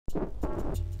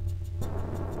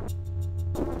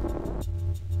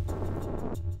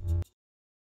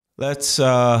Let's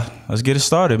get it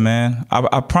started, man.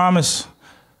 I promise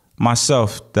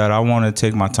myself that I want to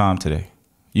take my time today.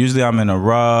 Usually I'm in a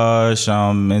rush.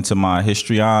 I'm into my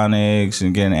histrionics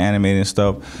and getting animated and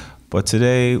stuff. But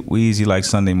today we easy like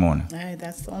Sunday morning. All right,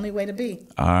 that's the only way to be.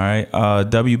 All right.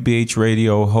 WBH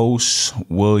radio host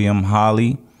William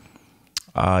Holly.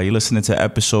 You're listening to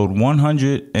episode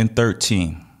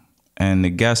 113. And the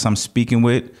guest I'm speaking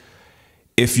with,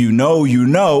 if you know, you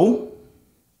know.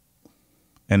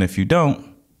 And if you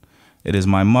don't, it is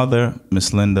my mother,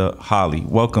 Miss Linda Holly.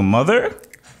 Welcome, Mother.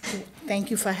 Thank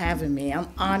you for having me. I'm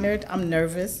honored. I'm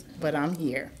nervous, but I'm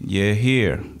here. You're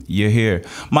here. You're here.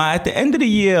 At the end of the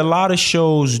year, a lot of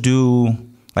shows do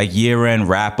like year-end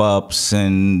wrap-ups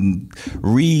and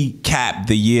recap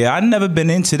the year. I've never been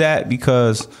into that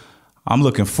because I'm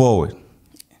looking forward.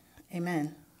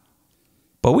 Amen.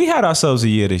 But we had ourselves a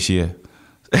year this year.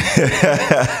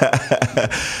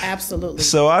 Absolutely.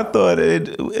 So I thought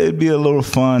it'd be a little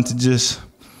fun to just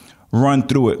run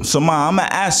through it. So, Ma, I'm going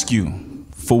to ask you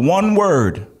for one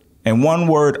word and one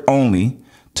word only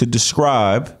to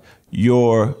describe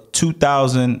your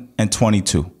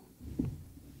 2022.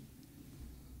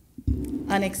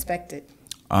 Unexpected.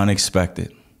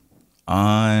 Unexpected.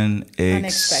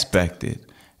 Unexpected.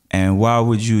 And why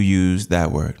would you use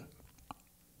that word?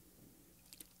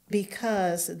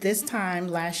 Because this time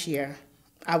last year,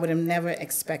 I would have never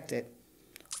expected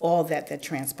all that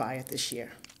transpired this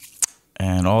year.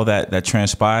 And all that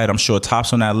transpired, I'm sure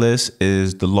tops on that list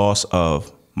is the loss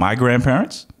of my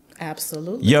grandparents.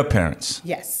 Absolutely. Your parents.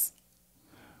 Yes.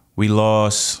 We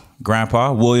lost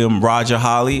Grandpa, William Roger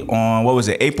Holly, on, what was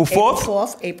it, April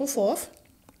 4th? April 4th.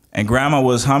 And Grandma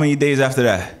was how many days after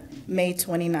that? May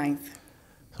 29th. So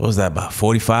what was that, about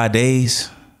 45 days?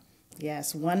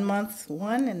 Yes, 1 month,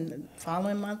 one, and the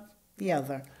following month, the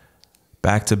other.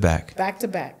 Back to back. Back to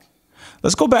back.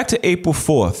 Let's go back to April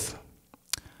 4th.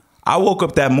 I woke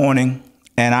up that morning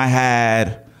and I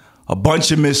had a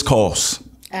bunch of missed calls.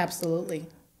 Absolutely.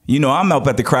 You know, I'm up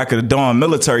at the crack of the dawn,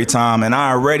 military time, and I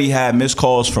already had missed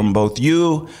calls from both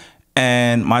you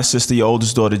and my sister, your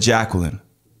oldest daughter, Jacqueline.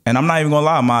 And I'm not even gonna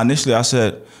lie, Ma, initially I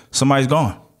said, somebody's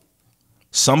gone.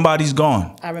 Somebody's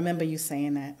gone. I remember you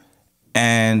saying that.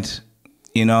 And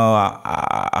you know,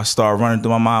 I started running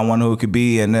through my mind, wondering who it could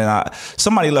be. And then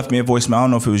somebody left me a voicemail. I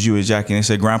don't know if it was you or Jackie. And they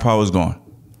said, Grandpa was gone.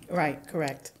 Right,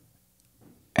 correct.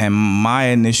 And my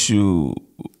initial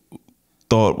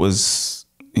thought was,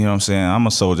 you know what I'm saying? I'm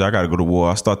a soldier. I got to go to war.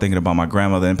 I start thinking about my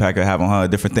grandmother, the impact it had on her,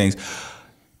 different things.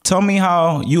 Tell me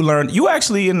how you learned. You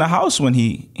actually in the house when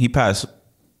he passed.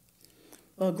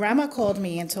 Well, Grandma called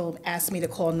me and asked me to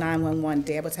call 911.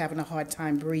 Dad was having a hard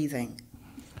time breathing.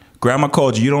 Grandma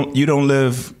called you. You don't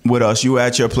live with us. You were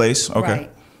at your place. Okay.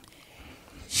 Right.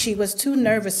 She was too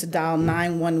nervous to dial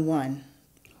 911,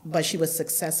 but she was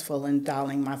successful in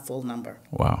dialing my full number.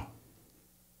 Wow.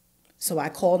 So I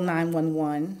called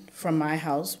 911 from my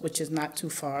house, which is not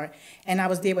too far, and I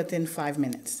was there within 5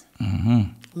 minutes.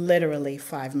 Mm-hmm. Literally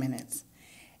 5 minutes.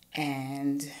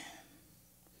 And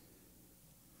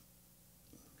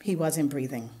he wasn't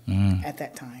breathing at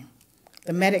that time.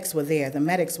 The medics were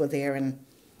there. And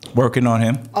working on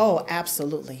him? Oh,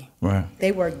 absolutely. Right.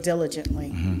 They worked diligently.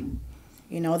 Mm-hmm.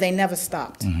 You know, they never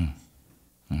stopped.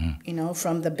 Mm-hmm. Mm-hmm. You know,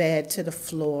 from the bed to the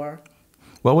floor.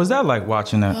 What was that like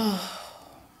watching that?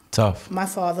 Tough. My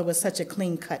father was such a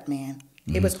clean-cut man.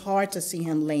 Mm-hmm. It was hard to see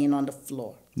him laying on the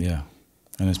floor. Yeah.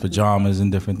 And his pajamas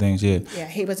and different things, yeah. Yeah,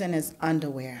 he was in his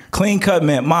underwear. Clean-cut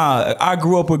man. I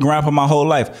grew up with Grandpa my whole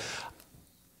life.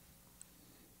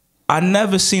 I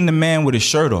never seen the man with his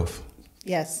shirt off.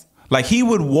 Yes. Like he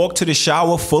would walk to the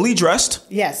shower fully dressed.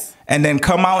 Yes. And then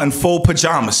come out in full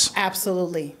pajamas.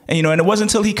 Absolutely. And you know, and it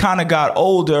wasn't until he kind of got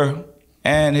older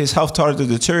and his health started to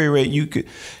deteriorate, you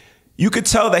could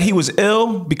tell that he was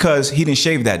ill because he didn't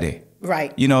shave that day.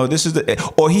 Right. You know,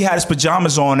 or he had his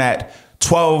pajamas on at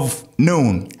 12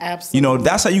 noon. Absolutely. You know,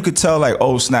 that's how you could tell, like,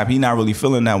 oh, snap, he not really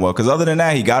feeling that well. Because other than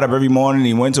that, he got up every morning,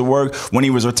 he went to work. When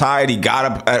he was retired, he got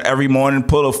up every morning,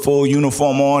 put a full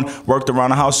uniform on, worked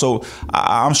around the house. So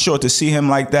I'm sure to see him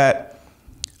like that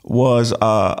was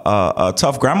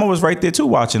tough. Grandma was right there, too,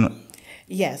 watching.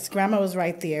 Yes, Grandma was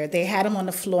right there. They had him on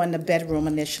the floor in the bedroom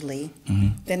initially.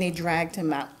 Mm-hmm. Then they dragged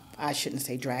him out. I shouldn't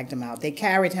say dragged him out. They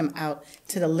carried him out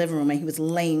to the living room, and he was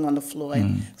laying on the floor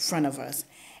in front of us.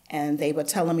 And they were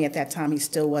telling me at that time he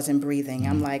still wasn't breathing.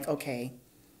 I'm like, okay,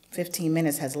 15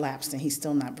 minutes has lapsed and he's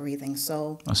still not breathing.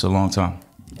 So that's a long time.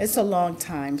 It's a long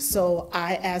time. So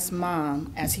I asked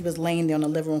Mom, as he was laying there on the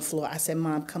living room floor, I said,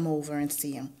 Mom, come over and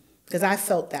see him. Because I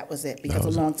felt that was it, because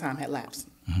a long time had lapsed.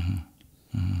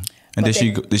 Mm-hmm. Mm-hmm. And did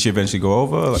she eventually go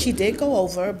over? She did go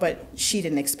over, but she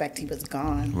didn't expect he was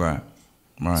gone. Right.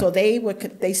 Right. So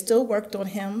they still worked on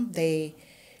him. They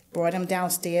brought him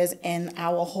downstairs in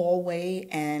our hallway,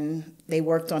 and they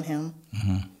worked on him.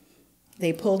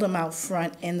 They pulled him out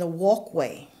front in the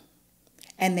walkway,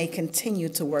 and they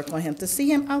continued to work on him. To see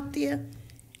him out there,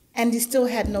 and he still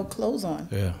had no clothes on.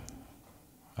 Yeah.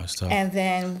 That's tough. And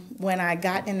then when I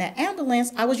got in the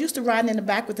ambulance, I was used to riding in the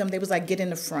back with them. They was like, get in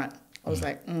the front. I was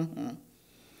like,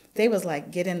 They was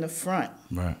like, get in the front.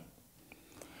 Right.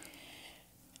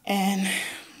 And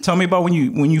tell me about when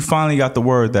you finally got the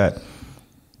word that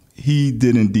he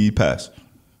did indeed pass.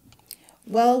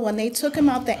 Well, when they took him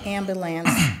out the ambulance,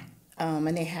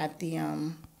 and they had the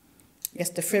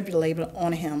defibrillator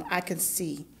on him, I could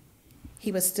see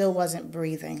he still wasn't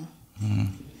breathing.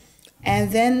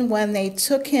 And then when they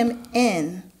took him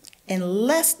in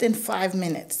less than 5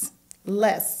 minutes,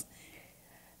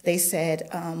 they said,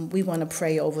 we want to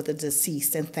pray over the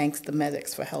deceased and thanks the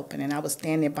medics for helping. And I was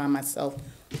standing there by myself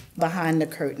behind the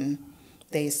curtain.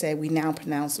 They said, we now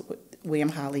pronounce William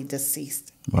Holly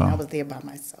deceased. Wow. And I was there by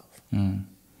myself.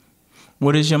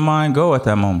 Where does your mind go at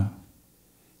that moment?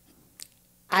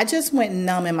 I just went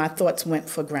numb, and my thoughts went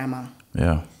for Grandma.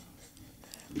 Yeah.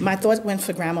 My thoughts went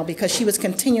for Grandma because she was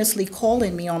continuously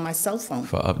calling me on my cell phone.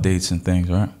 For updates and things,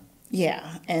 right?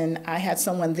 Yeah, and I had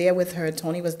someone there with her.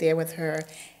 Tony was there with her,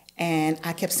 and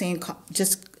I kept saying,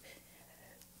 just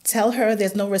tell her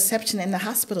there's no reception in the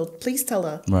hospital. Please tell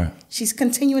her. Right. She's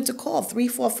continuing to call 3,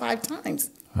 4, 5 times.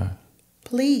 Right.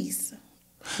 Please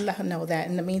let her know that.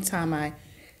 In the meantime, I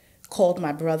called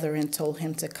my brother and told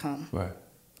him to come. Right.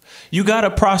 You got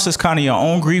to process kind of your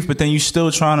own grief, but then you still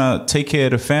trying to take care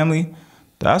of the family.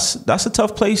 That's a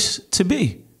tough place to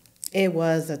be. It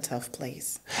was a tough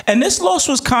place. And this loss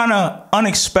was kind of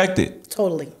unexpected.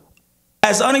 Totally.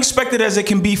 As unexpected as it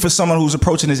can be for someone who's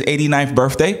approaching his 89th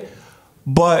birthday,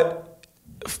 but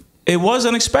it was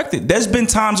unexpected. There's been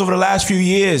times over the last few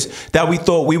years that we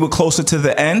thought we were closer to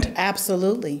the end.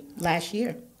 Absolutely. Last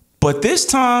year. But this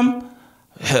time,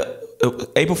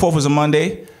 April 4th was a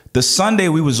Monday. The Sunday,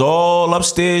 we was all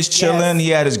upstairs chilling. Yes. He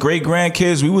had his great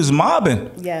grandkids. We was mobbing.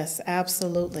 Yes,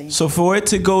 absolutely. So for it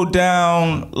to go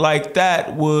down like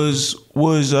that was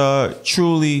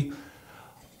truly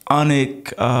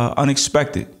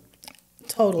unexpected.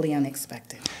 Totally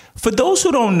unexpected. For those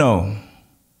who don't know,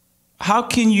 how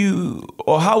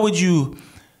would you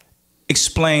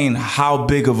explain how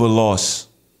big of a loss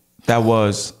that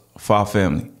was for our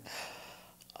family?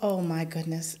 Oh my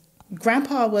goodness.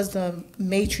 Grandpa was the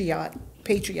patriarch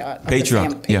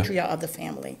of the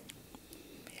family.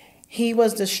 He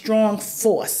was the strong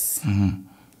force.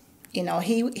 You know,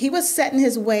 he was set in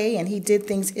his way and he did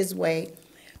things his way,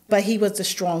 but he was the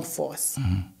strong force.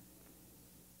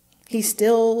 He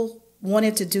still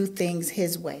wanted to do things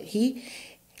his way.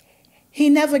 He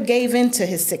never gave in to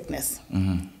his sickness.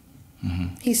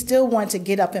 He still wanted to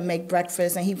get up and make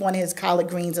breakfast, and he wanted his collard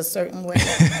greens a certain way.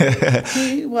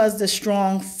 He was the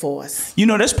strong force. You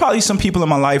know, there's probably some people in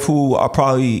my life who are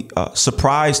probably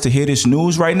surprised to hear this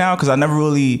news right now because I never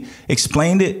really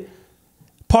explained it.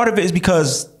 Part of it is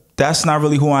because that's not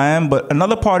really who I am, but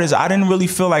another part is I didn't really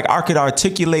feel like I could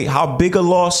articulate how big a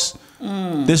loss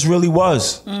this really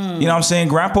was. You know what I'm saying?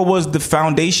 Grandpa was the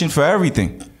foundation for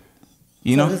everything.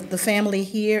 You know? The family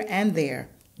here and there.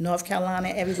 North Carolina,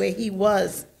 everywhere. He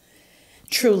was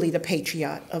truly the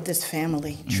patriarch of this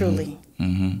family, truly.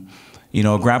 You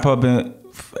know, Grandpa been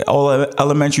all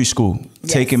elementary school,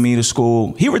 taking me to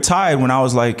school. He retired when I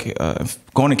was like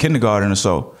going to kindergarten or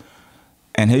so.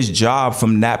 And his job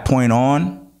from that point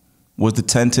on was to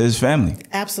tend to his family.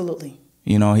 Absolutely.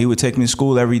 You know, he would take me to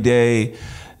school every day.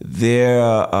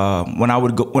 When I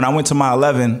went to my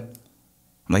 11,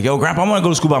 I'm like, yo, Grandpa, I want to go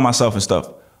to school by myself and stuff.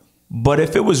 But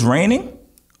if it was raining,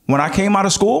 when I came out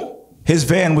of school, his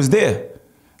van was there.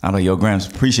 I'm like, yo, Gramps,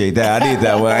 appreciate that. I did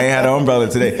that one. I ain't had an umbrella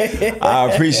today.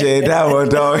 I appreciate that one,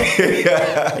 dog.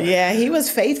 Yeah, he was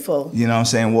faithful. You know what I'm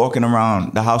saying? Walking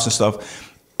around the house and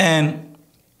stuff. And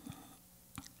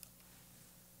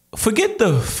forget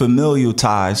the familial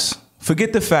ties.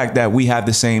 Forget the fact that we have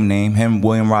the same name. Him,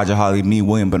 William Roger Holly, me,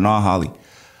 William Bernard Holly.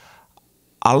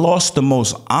 I lost the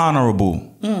most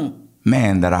honorable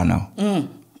man that I know.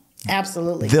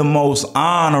 Absolutely. The most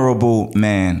honorable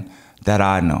man that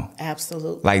I know.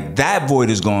 Absolutely. Like, that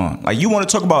void is gone. Like, you want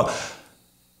to talk about,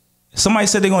 somebody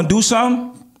said they're going to do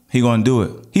something, he going to do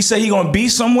it. He said he going to be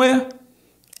somewhere.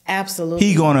 Absolutely.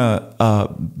 He going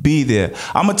to be there.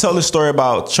 I'm going to tell this story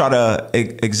about, try to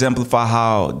exemplify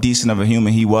how decent of a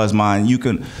human he was, man. You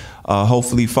can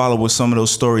hopefully follow with some of those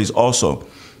stories also.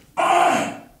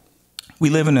 We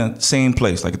live in the same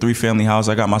place, like a 3-family house.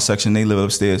 I got my section. They live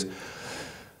upstairs.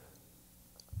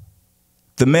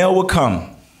 The mail would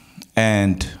come,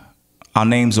 and our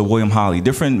names are William Holly.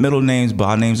 Different middle names, but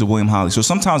our names are William Holly. So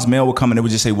sometimes mail would come, and it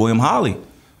would just say William Holly.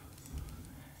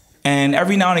 And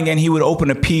every now and again, he would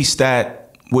open a piece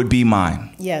that would be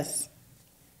mine. Yes.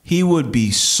 He would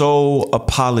be so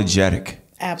apologetic.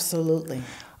 Absolutely.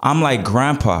 I'm like,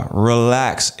 Grandpa,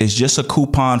 relax. It's just a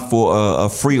coupon for a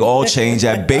free oil change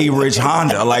at Bay Ridge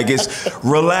Honda. Like, it's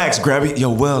relax, grab it. Yo,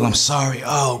 Will, I'm sorry.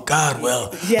 Oh, God, Will.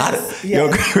 Yes,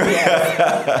 yes.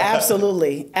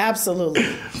 Absolutely, absolutely.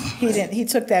 He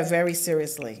took that very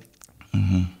seriously.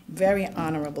 Mm-hmm. Very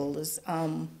honorable.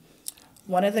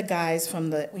 One of the guys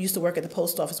we used to work at the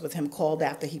post office with him called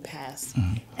after he passed.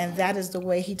 Mm-hmm. And that is the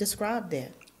way he described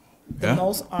it. The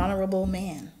most honorable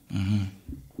man. Mm-hmm.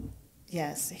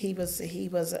 Yes, he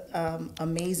was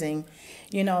amazing.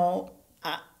 You know,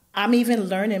 I'm even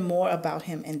learning more about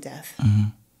him in death. Mm-hmm.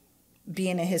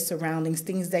 Being in his surroundings,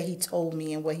 things that he told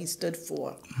me and what he stood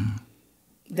for, mm-hmm.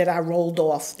 that I rolled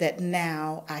off, that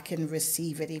now I can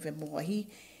receive it even more.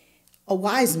 A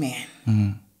wise man.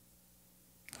 Mm-hmm.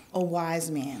 A wise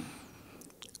man.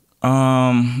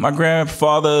 My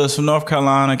grandfather is from North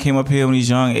Carolina, came up here when he was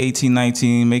young, 18,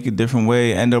 19, make a different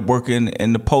way, ended up working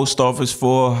in the post office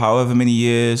for however many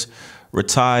years,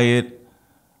 retired.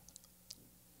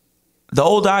 The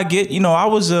older I get, you know, I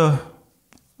was a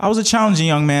challenging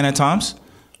young man at times,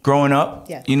 growing up,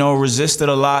 yes. You know, resisted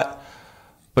a lot.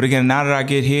 But again, now that I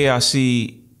get here, I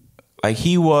see, like,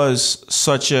 he was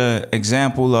such an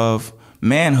example of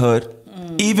manhood,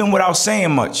 even without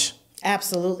saying much.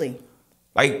 Absolutely.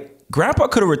 Like, Grandpa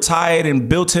could have retired and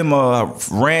built him a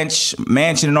ranch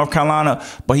mansion in North Carolina,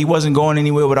 but he wasn't going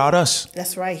anywhere without us.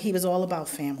 That's right. He was all about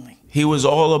family. He was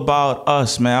all about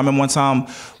us, man. I remember one time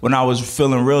when I was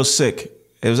feeling real sick.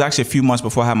 It was actually a few months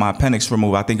before I had my appendix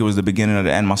removed. I think it was the beginning of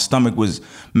the end. My stomach was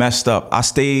messed up. I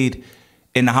stayed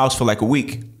in the house for like a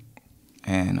week.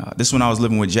 And this is when I was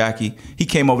living with Jackie. He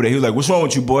came over there. He was like, "What's wrong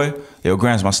with you, boy?" Yo,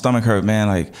 Gramps, my stomach hurt, man.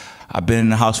 Like, I've been in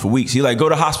the house for weeks. He like, "Go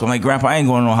to the hospital." I'm like, "Grandpa, I ain't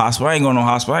going to no hospital. I ain't going to no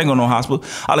hospital. I ain't going to no hospital."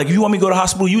 I like, "If you want me to go to the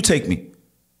hospital, you take me."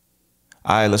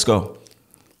 All right, let's go.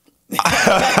 Exactly.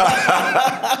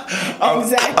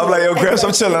 I'm like, "Yo, Gramps,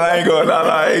 I'm chilling. I ain't going. No,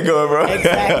 I ain't going, bro."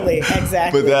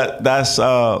 Exactly. But that's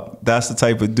the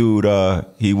type of dude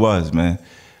he was, man.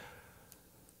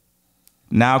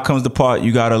 Now comes the part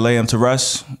you got to lay him to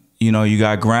rest. You know, you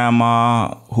got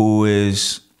Grandma who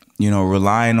is, you know,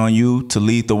 relying on you to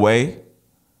lead the way.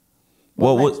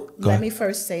 Let me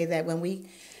first say that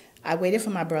I waited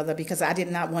for my brother because I did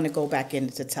not want to go back in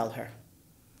to tell her.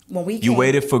 You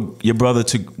waited for your brother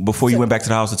before you went back to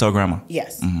the house to tell Grandma?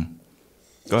 Yes. Mm-hmm.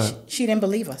 Go ahead. She didn't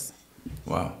believe us.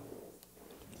 Wow.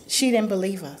 She didn't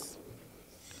believe us.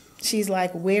 She's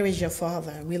like, "Where is your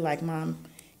father?" We're like, "Mom,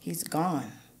 he's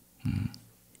gone." Mm-hmm.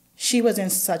 She was in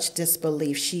such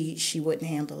disbelief. She wouldn't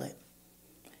handle it.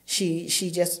 She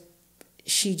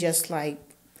just like,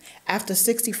 after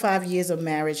 65 years of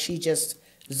marriage, she just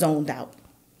zoned out.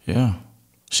 Yeah.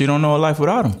 She don't know a life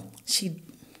without him. She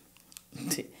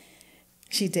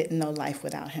didn't know life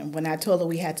without him. When I told her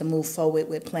we had to move forward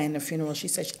with planning the funeral, she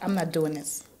said, "I'm not doing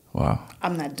this." Wow.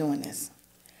 "I'm not doing this."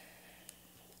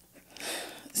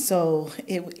 So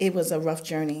it was a rough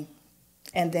journey.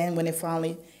 And then when it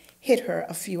finally hit her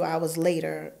a few hours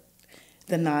later,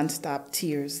 the nonstop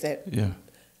tears that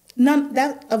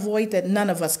a void that none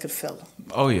of us could fill.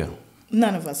 Oh yeah.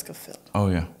 None of us could fill. Oh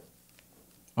yeah.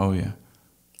 Oh yeah.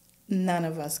 None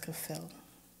of us could fill.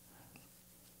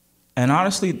 And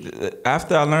honestly,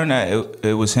 after I learned that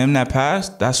it was him that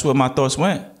passed, that's where my thoughts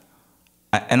went.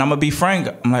 And I'm gonna be frank.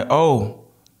 I'm like, oh,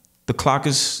 the clock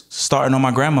is starting on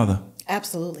my grandmother.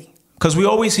 Absolutely. Because we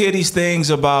always hear these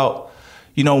things about,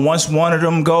 you know, once one of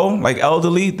them go, like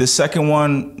elderly, the second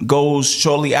one goes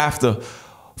shortly after.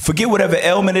 Forget whatever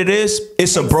ailment it is,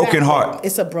 it's a broken heart.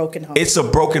 It's a broken heart. It's a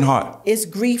broken heart. It's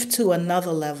grief to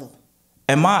another level.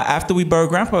 And after we buried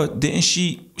Grandpa, didn't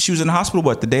she was in the hospital,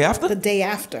 what, the day after? The day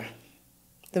after.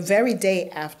 The very day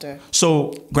after.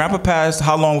 So Grandpa passed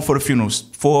how long before the funeral?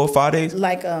 4 or 5 days?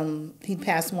 Like, he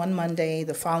passed one Monday,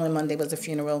 the following Monday was the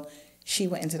funeral. She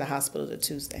went into the hospital the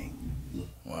Tuesday.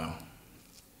 Wow.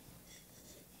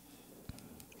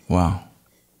 Wow.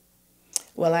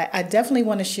 Well, I definitely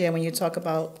want to share, when you talk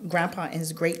about Grandpa and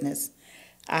his greatness,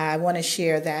 I want to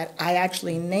share that I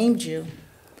actually named you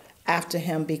after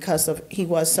him because he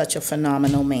was such a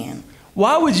phenomenal man.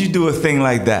 Why would you do a thing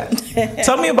like that?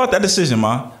 Tell me about that decision,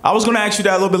 Ma. I was going to ask you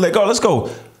that a little bit later. Let's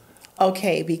go.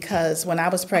 Okay, because when I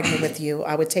was pregnant with you,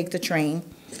 I would take the train.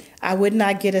 I would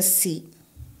not get a seat.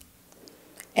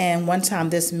 And one time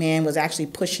this man was actually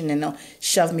pushing and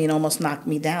shoved me and almost knocked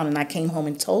me down. And I came home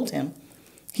and told him.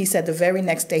 He said the very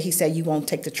next day, he said, you won't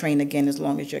take the train again as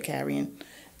long as you're carrying,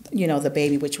 the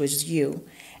baby, which was you.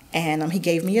 And he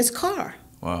gave me his car.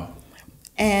 Wow.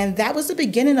 And that was the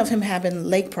beginning of him having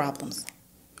leg problems.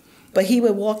 But he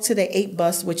would walk to the 8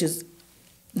 bus, which is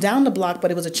down the block, but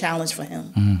it was a challenge for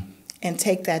him, and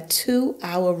take that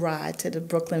 2-hour ride to the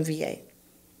Brooklyn VA.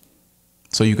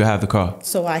 So you could have the car?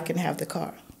 So I can have the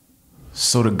car.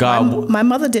 So the God... My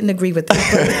mother didn't agree with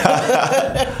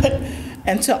that.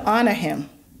 And to honor him,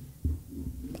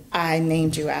 I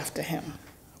named you after him.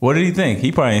 What did he think?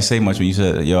 He probably didn't say much when you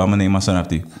said, yo, I'm going to name my son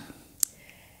after you.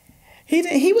 He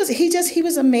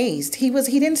was amazed. He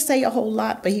didn't say a whole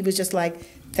lot, but he was just like,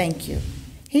 thank you.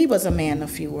 He was a man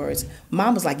of few words.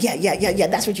 Mom was like, yeah,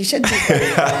 that's what you should do.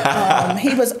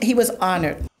 He was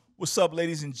honored. What's up,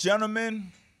 ladies and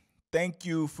gentlemen? Thank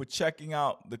you for checking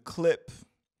out the clip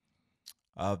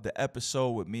of the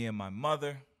episode with me and my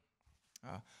mother.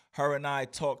 Her and I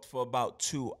talked for about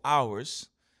 2 hours.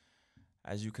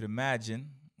 As you could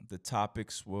imagine, the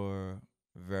topics were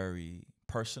very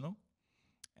personal,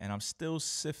 and I'm still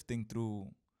sifting through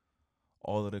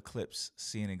all of the clips,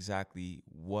 seeing exactly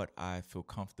what I feel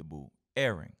comfortable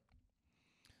airing.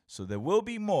 So there will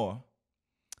be more,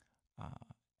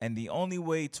 and the only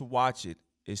way to watch it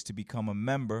is to become a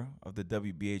member of the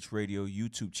WBH Radio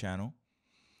YouTube channel.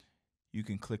 You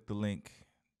can click the link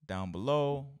down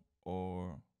below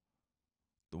or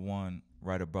the one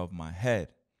right above my head.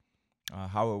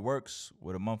 How it works,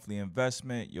 with a monthly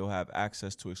investment, you'll have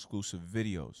access to exclusive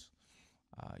videos.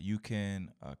 You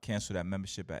can cancel that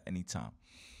membership at any time.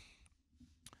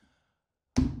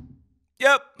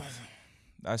 Yep.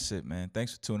 That's it, man.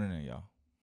 Thanks for tuning in, y'all.